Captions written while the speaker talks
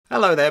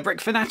Hello there, Brick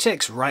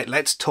Fanatics! Right,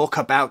 let's talk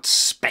about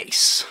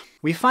space.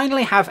 We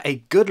finally have a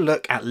good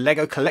look at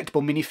LEGO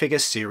Collectible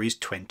Minifigures Series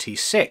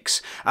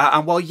 26.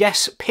 And while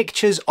yes,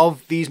 pictures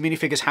of these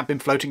minifigures have been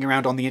floating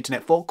around on the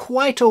internet for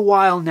quite a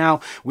while now,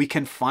 we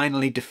can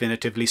finally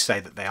definitively say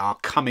that they are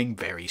coming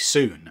very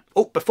soon.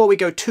 Oh, before we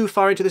go too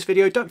far into this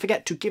video, don't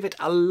forget to give it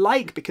a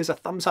like, because a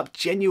thumbs up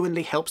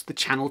genuinely helps the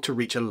channel to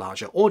reach a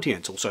larger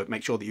audience. Also,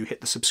 make sure that you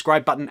hit the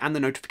subscribe button and the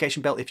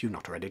notification bell if you've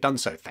not already done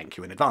so. Thank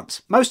you in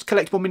advance. Most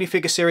collectible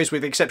minifigure series,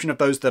 with the exception of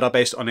those that are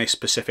based on a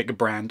specific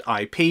brand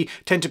IP,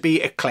 tend to be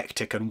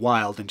eclectic and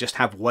wild and just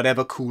have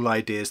whatever cool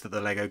ideas that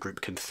the LEGO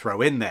group can throw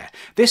in there.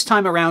 This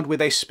time around,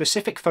 with a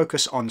specific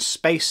focus on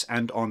space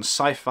and on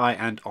sci-fi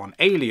and on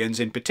aliens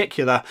in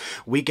particular,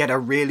 we get a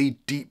really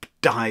deep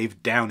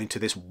dive down into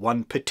this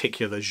one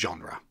particular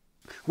genre.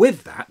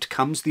 With that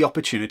comes the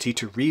opportunity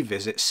to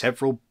revisit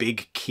several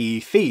big key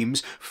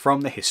themes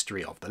from the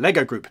history of the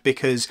LEGO group,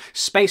 because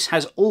space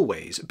has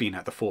always been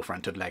at the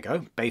forefront of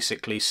LEGO,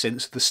 basically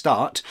since the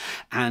start,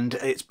 and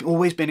it's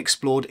always been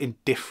explored in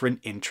different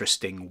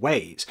interesting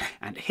ways.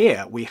 And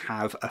here we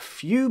have a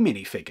few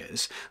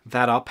minifigures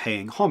that are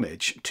paying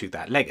homage to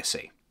that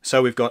legacy.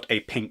 So we've got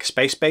a pink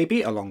space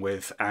baby along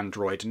with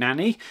Android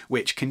Nanny,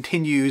 which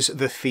continues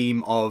the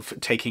theme of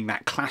taking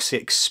that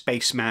classic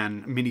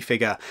spaceman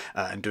minifigure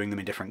and doing them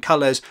in different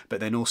colours, but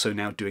then also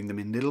now doing them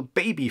in little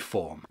baby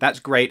form.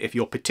 That's great if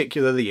you're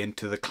particularly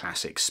into the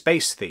classic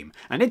space theme.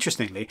 And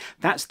interestingly,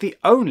 that's the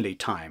only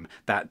time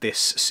that this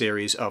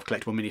series of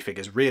collectible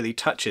minifigures really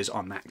touches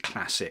on that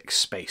classic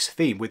space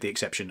theme, with the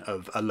exception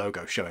of a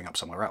logo showing up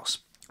somewhere else.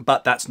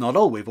 But that's not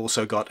all. We've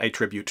also got a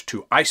tribute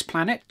to Ice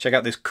Planet. Check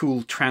out this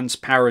cool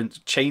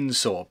transparent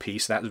chainsaw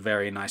piece. That's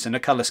very nice. And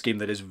a colour scheme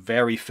that is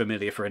very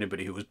familiar for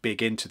anybody who was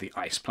big into the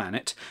Ice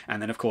Planet.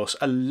 And then, of course,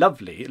 a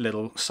lovely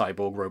little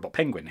cyborg robot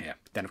penguin here.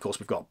 Then, of course,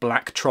 we've got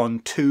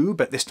Blacktron 2,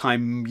 but this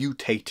time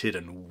mutated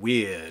and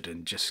weird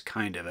and just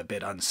kind of a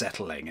bit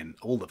unsettling in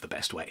all of the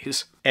best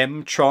ways.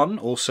 M-Tron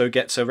also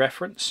gets a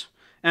reference.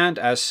 And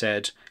as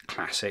said,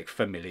 classic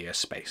familiar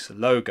space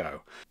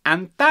logo.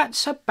 And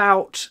that's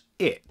about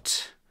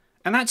it.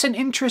 And that's an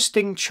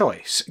interesting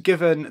choice,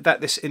 given that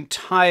this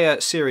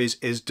entire series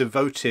is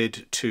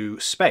devoted to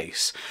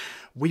space.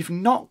 We've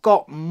not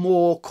got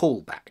more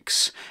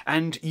callbacks,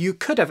 and you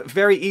could have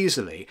very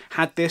easily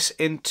had this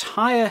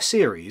entire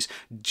series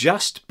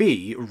just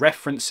be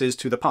references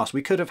to the past.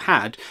 We could have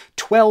had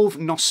 12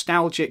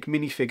 nostalgic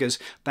minifigures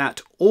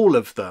that all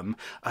of them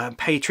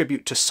pay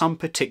tribute to some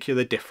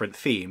particular different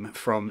theme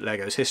from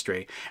LEGO's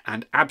history,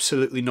 and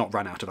absolutely not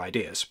run out of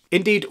ideas.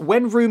 Indeed,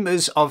 when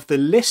rumours of the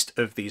list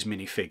of these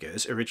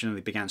minifigures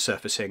originally began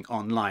surfacing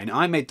online,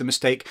 I made the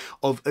mistake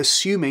of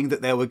assuming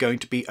that there were going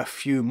to be a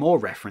few more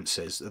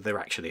references that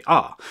there actually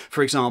are.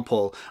 For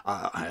example,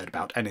 I heard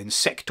about an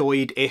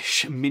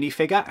insectoid-ish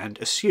minifigure and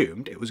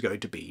assumed it was going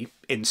to be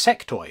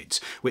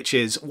insectoids, which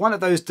is one of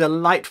those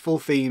delightful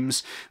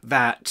themes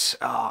that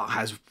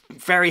has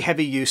very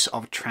heavy use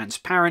of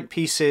transparent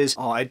pieces.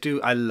 I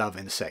love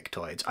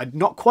insectoids.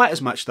 Not quite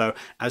as much though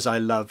as I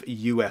love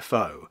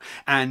UFO.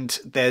 And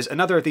there's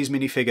another of these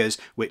minifigures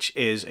which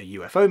is a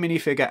UFO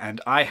minifigure,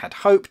 and I had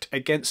hoped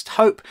against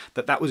hope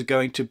that that was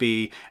going to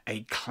be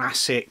a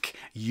classic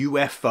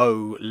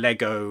UFO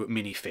LEGO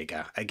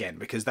minifigure again,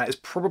 because that is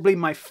probably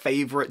my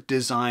favourite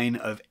design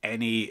of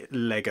any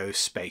LEGO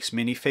space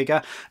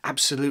minifigure.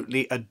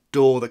 Absolutely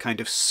adore the kind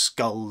of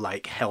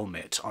skull-like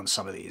helmet on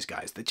some of these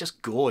guys. They're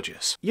just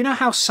gorgeous. You know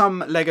how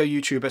some LEGO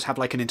YouTubers have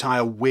like an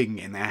entire wing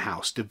in their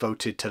house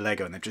devoted to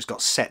LEGO, and they've just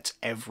got sets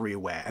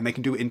everywhere, and they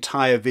can do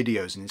entire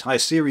videos, an entire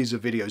series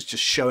of videos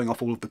just showing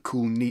off all of the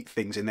cool, neat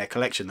things in their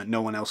collection that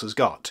no one else has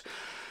got?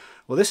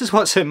 Well, this is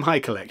what's in my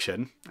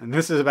collection, and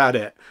this is about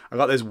it. I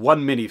got this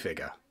one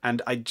minifigure,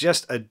 and I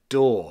just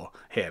adore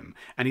him.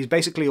 And he's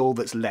basically all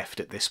that's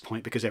left at this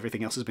point, because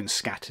everything else has been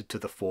scattered to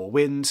the four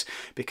winds,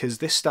 because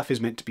this stuff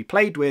is meant to be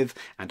played with,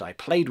 and I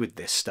played with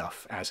this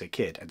stuff as a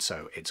kid, and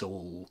so it's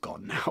all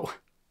gone now.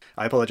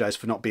 I apologise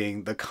for not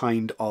being the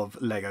kind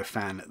of LEGO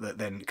fan that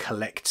then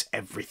collects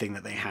everything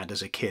that they had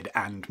as a kid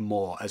and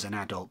more as an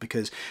adult,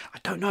 because I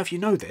don't know if you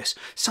know this,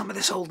 some of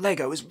this old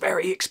LEGO is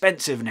very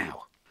expensive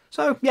now.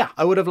 So yeah,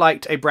 I would have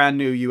liked a brand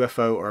new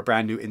UFO or a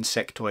brand new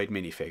insectoid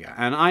minifigure.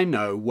 And I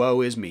know,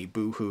 woe is me,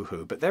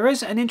 boo-hoo-hoo, but there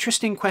is an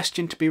interesting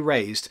question to be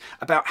raised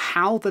about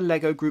how the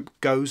LEGO group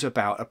goes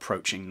about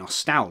approaching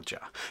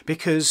nostalgia.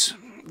 Because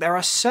there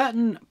are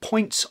certain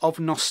points of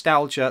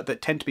nostalgia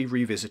that tend to be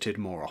revisited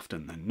more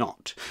often than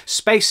not.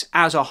 Space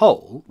as a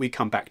whole, we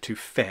come back to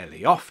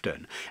fairly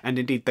often, and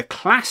indeed the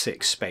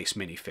classic space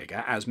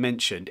minifigure, as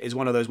mentioned, is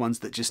one of those ones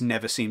that just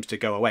never seems to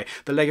go away.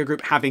 The LEGO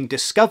group having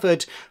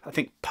discovered, I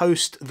think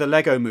post the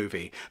Lego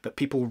movie, that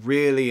people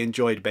really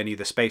enjoyed Benny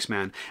the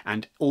Spaceman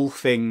and all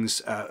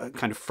things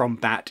kind of from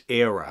that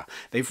era.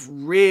 They've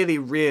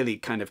really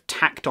kind of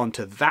tacked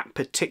onto that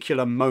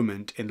particular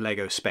moment in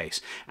LEGO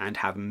space and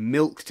have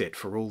milked it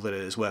for for all that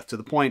it is worth, to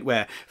the point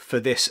where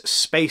for this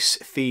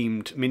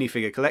space-themed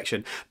minifigure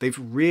collection, they've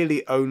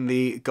really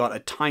only got a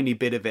tiny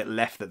bit of it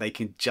left that they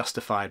can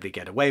justifiably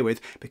get away with,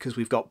 because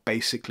we've got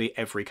basically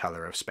every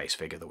colour of space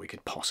figure that we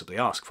could possibly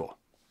ask for.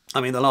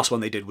 I mean, the last one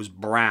they did was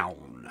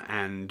brown,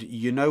 and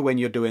you know when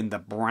you're doing the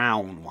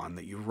brown one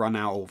that you run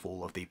out of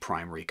all of the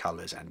primary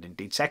colours and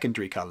indeed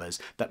secondary colours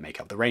that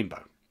make up the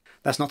rainbow.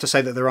 That's not to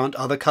say that there aren't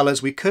other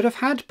colours we could have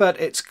had, but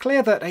it's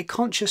clear that a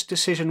conscious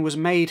decision was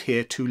made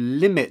here to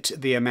limit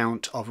the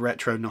amount of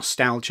retro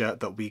nostalgia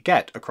that we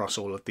get across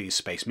all of these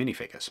space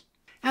minifigures.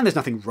 And there's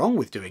nothing wrong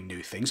with doing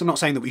new things. I'm not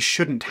saying that we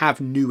shouldn't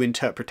have new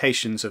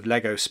interpretations of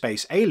LEGO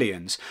Space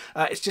Aliens.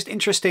 It's just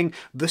interesting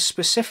the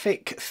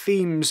specific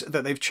themes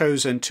that they've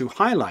chosen to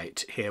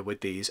highlight here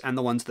with these, and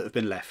the ones that have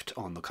been left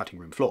on the cutting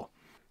room floor.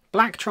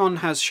 Blacktron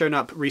has shown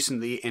up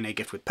recently in a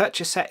gift with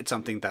purchase set. It's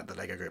something that the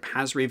LEGO Group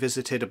has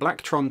revisited.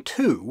 Blacktron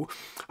 2,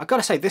 I've got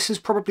to say, this is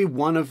probably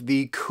one of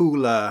the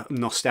cooler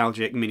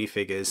nostalgic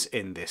minifigures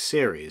in this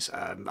series.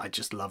 I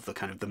just love the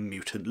kind of the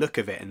mutant look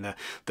of it and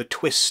the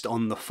twist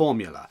on the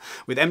formula.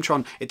 With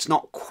Mtron, it's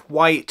not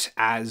quite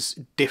as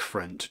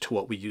different to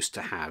what we used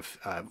to have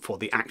for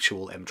the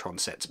actual Mtron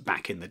sets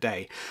back in the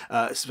day.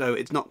 So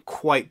it's not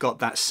quite got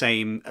that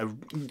same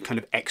kind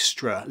of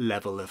extra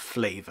level of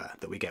flavour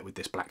that we get with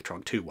this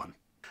Blacktron 2 one.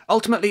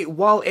 Ultimately,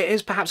 while it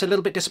is perhaps a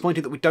little bit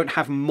disappointing that we don't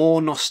have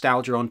more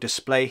nostalgia on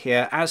display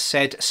here, as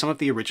said, some of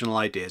the original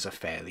ideas are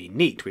fairly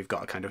neat. We've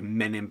got a kind of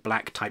Men in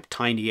Black type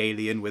tiny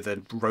alien with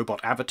a robot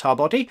avatar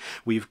body.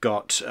 We've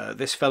got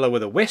this fellow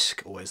with a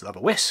whisk, always love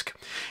a whisk.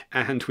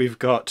 And we've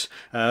got,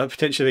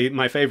 potentially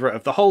my favourite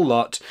of the whole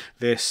lot,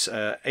 this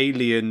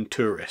alien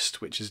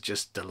tourist, which is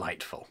just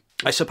delightful.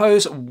 I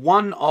suppose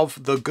one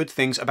of the good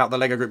things about the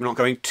LEGO Group not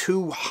going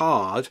too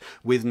hard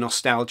with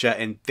nostalgia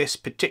in this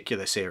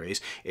particular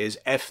series is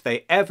if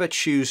they ever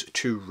choose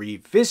to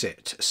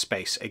revisit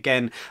space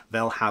again,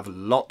 they'll have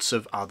lots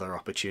of other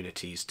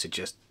opportunities to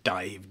just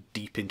dive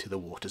deep into the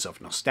waters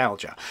of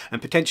nostalgia. And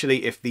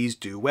potentially, if these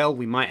do well,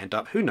 we might end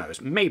up, who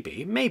knows,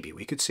 maybe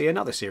we could see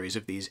another series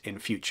of these in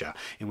future,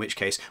 in which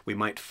case we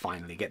might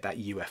finally get that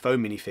UFO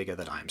minifigure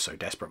that I am so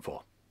desperate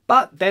for.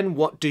 But then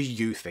what do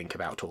you think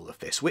about all of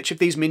this? Which of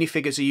these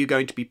minifigures are you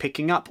going to be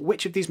picking up?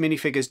 Which of these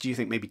minifigures do you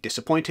think may be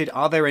disappointed?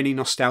 Are there any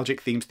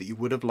nostalgic themes that you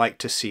would have liked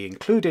to see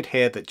included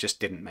here that just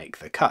didn't make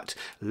the cut?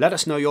 Let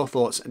us know your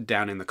thoughts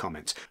down in the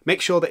comments.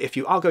 Make sure that if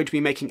you are going to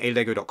be making a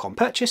lego.com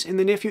purchase in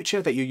the near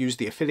future, that you use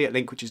the affiliate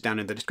link which is down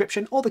in the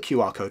description, or the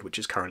QR code which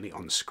is currently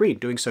on screen.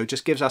 Doing so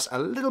just gives us a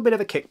little bit of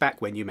a kickback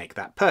when you make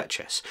that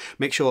purchase.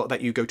 Make sure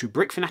that you go to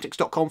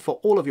brickfanatics.com for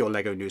all of your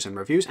LEGO news and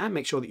reviews, and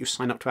make sure that you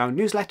sign up to our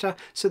newsletter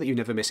so that you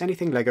never miss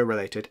anything LEGO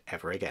related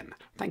ever again.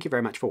 Thank you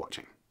very much for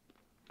watching.